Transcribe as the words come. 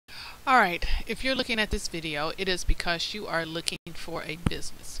Alright, if you're looking at this video, it is because you are looking for a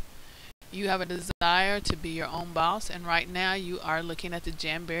business. You have a desire to be your own boss, and right now you are looking at the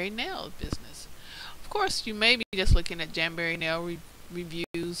Jamberry Nail business. Of course, you may be just looking at Jamberry Nail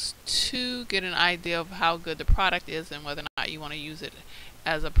reviews to get an idea of how good the product is and whether or not you want to use it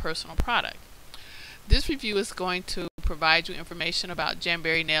as a personal product. This review is going to provide you information about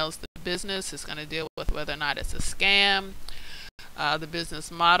Jamberry Nails, the business. It's going to deal with whether or not it's a scam, the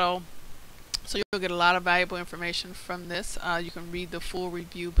business model. So you'll get a lot of valuable information from this. You can read the full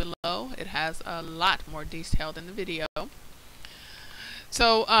review below. It has a lot more detail than the video.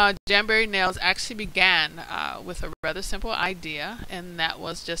 So Jamberry Nails actually began with a rather simple idea, and that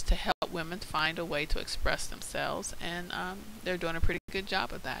was just to help women find a way to express themselves, and they're doing a pretty good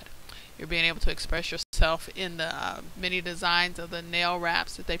job of that. You're being able to express yourself in the many designs of the nail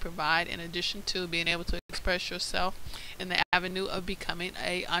wraps that they provide, in addition to being able to express yourself in the avenue of becoming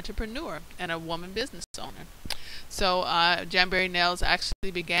an entrepreneur and a woman business owner. So Jamberry Nails actually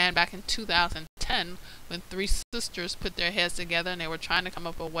began back in 2010 when three sisters put their heads together and they were trying to come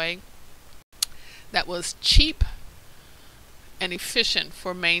up with a way that was cheap and efficient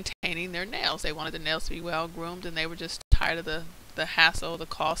for maintaining their nails. They wanted the nails to be well groomed, and they were just tired of the hassle, the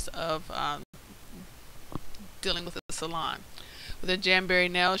cost of dealing with the salon. With the Jamberry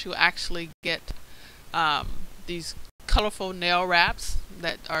Nails, you actually get these colorful nail wraps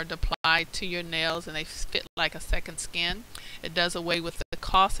that are applied to your nails, and they fit like a second skin. It does away with the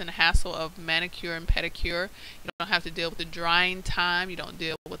cost and hassle of manicure and pedicure. You don't have to deal with the drying time. You don't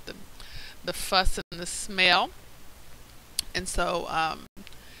deal with the fuss and the smell. And so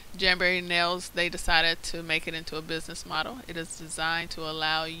Jamberry Nails, they decided to make it into a business model. It is designed to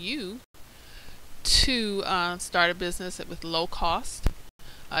allow you to start a business with low cost.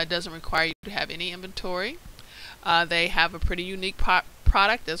 It doesn't require you to have any inventory. They have a pretty unique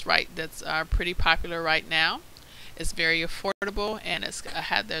product that's pretty popular right now. It's very affordable, and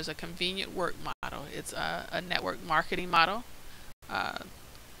there's a convenient work model. It's a network marketing model.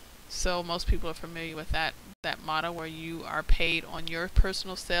 So most people are familiar with that model, where you are paid on your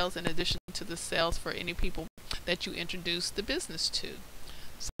personal sales in addition to the sales for any people that you introduce the business to.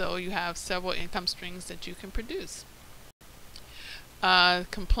 So you have several income streams that you can produce.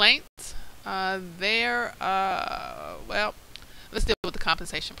 Complaints. Well, let's deal with the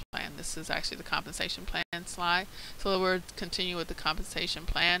compensation plan. This is actually the compensation plan slide. So we're continuing with the compensation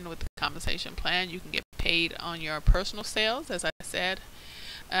plan. With the compensation plan, you can get paid on your personal sales, as I said.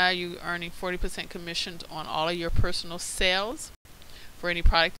 You're earning 40% commissions on all of your personal sales. For any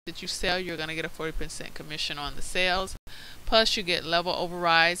product that you sell, you're going to get a 40% commission on the sales. Plus, you get level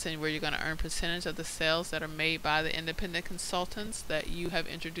overrides, and where you're going to earn percentage of the sales that are made by the independent consultants that you have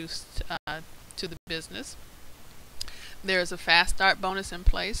introduced to the business. There's a fast start bonus in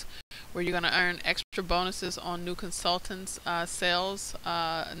place, where you're going to earn extra bonuses on new consultants' sales,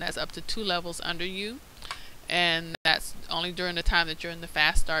 and that's up to 2 levels under you. And that's only during the time that you're in the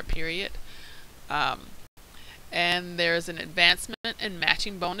fast start period. And there's an advancement and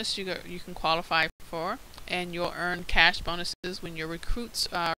matching bonus you can qualify for, and you'll earn cash bonuses when your recruits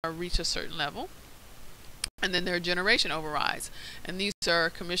reach a certain level. And then there are generation overrides, and these are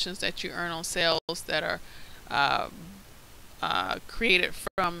commissions that you earn on sales that are created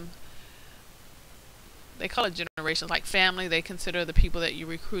from, they call it generations, like family. They consider the people that you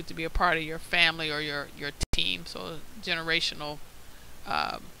recruit to be a part of your family or your team. So generational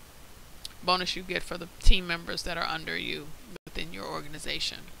bonus you get for the team members that are under you within your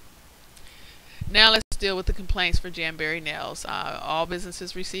organization. Now let's deal with the complaints for Jamberry Nails. All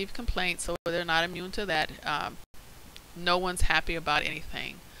businesses receive complaints, so they're not immune to that. No one's happy about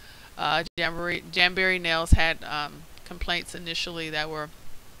anything. Jamberry Nails had complaints initially that were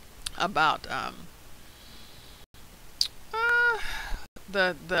about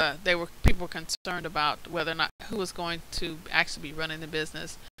people were concerned about whether or not who was going to actually be running the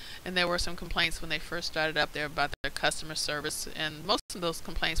business, and there were some complaints when they first started up there about their customer service, and most of those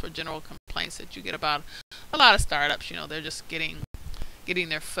complaints were general complaints that you get about a lot of startups. You know, they're just getting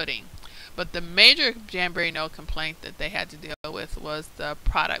their footing. But the major Jamberry Nail complaint that they had to deal with was the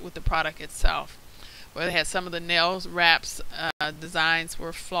product itself, where they had some of the nails wraps designs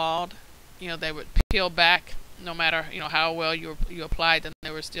were flawed. You know, they would peel back no matter how well you applied them.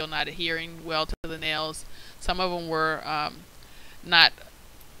 They were still not adhering well to the nails. Some of them were not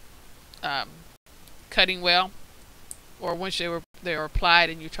cutting well, or once they were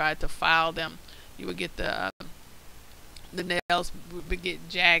applied and you tried to file them, you would get the nails would get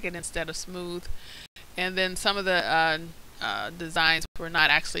jagged instead of smooth. And then some of the designs were not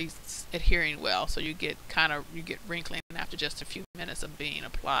actually adhering well, so you get wrinkling after just a few minutes of being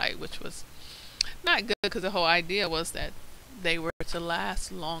applied, which was not good because the whole idea was that they were to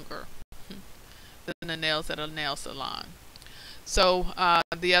last longer than the nails at a nail salon. So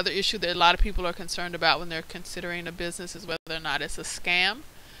the other issue that a lot of people are concerned about when they're considering a business is whether or not it's a scam.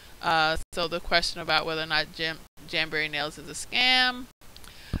 So the question about whether or not Jamberry Nails is a scam,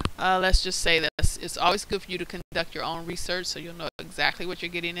 let's just say that it's always good for you to conduct your own research so you'll know exactly what you're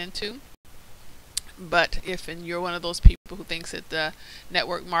getting into. But if you're one of those people who thinks that the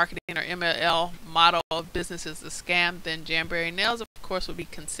network marketing or MLM model of business is a scam, then Jamberry Nails, of course, would be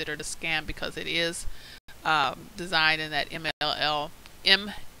considered a scam because it is designed in that MLM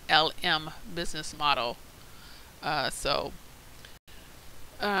business model. But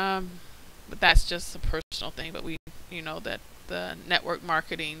that's just a personal thing. But we know that the network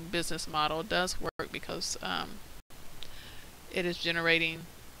marketing business model does work because it is generating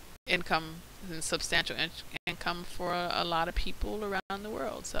income and substantial income for a lot of people around the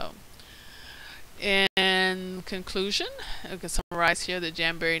world. So in conclusion, I can summarize here that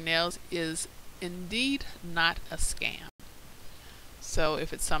Jamberry Nails is indeed not a scam. So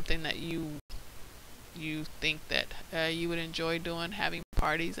if it's something that you think that you would enjoy doing, having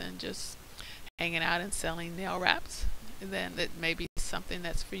parties and just hanging out and selling nail wraps, then it may be something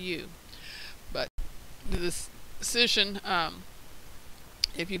that's for you. But the decision,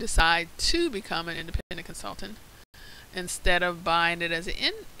 if you decide to become an independent consultant, instead of buying it as an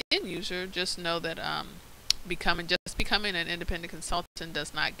end user, just know that becoming an independent consultant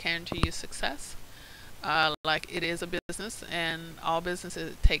does not guarantee you success. Like it is a business, and all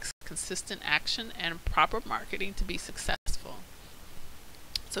businesses, it takes consistent action and proper marketing to be successful.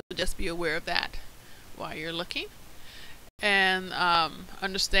 So just be aware of that while you're looking, and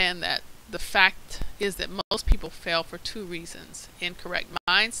understand that the fact is that most people fail for two reasons: incorrect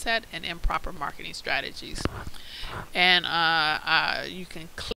mindset and improper marketing strategies. And you can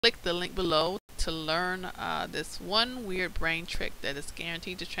click the link below to learn this one weird brain trick that is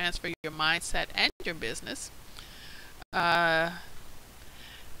guaranteed to transfer your mindset and your business. And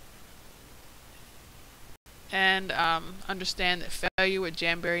understand that failure with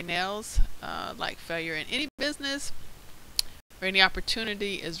Jamberry Nails, like failure in any business or any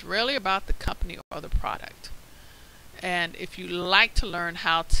opportunity, is rarely about the company or the product. And if you like to learn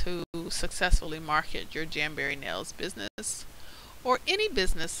how to successfully market your Jamberry Nails business or any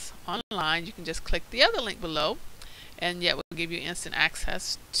business online, you can just click the other link below, and yet will give you instant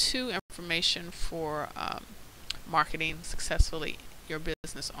access to information for marketing successfully your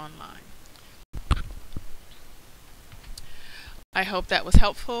business online. I hope that was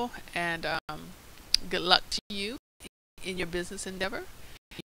helpful, and good luck to you in your business endeavor.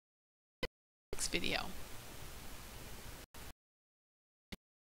 Next video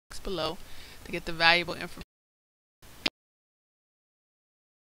below to get the valuable information.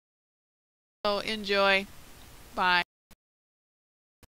 So enjoy. Bye.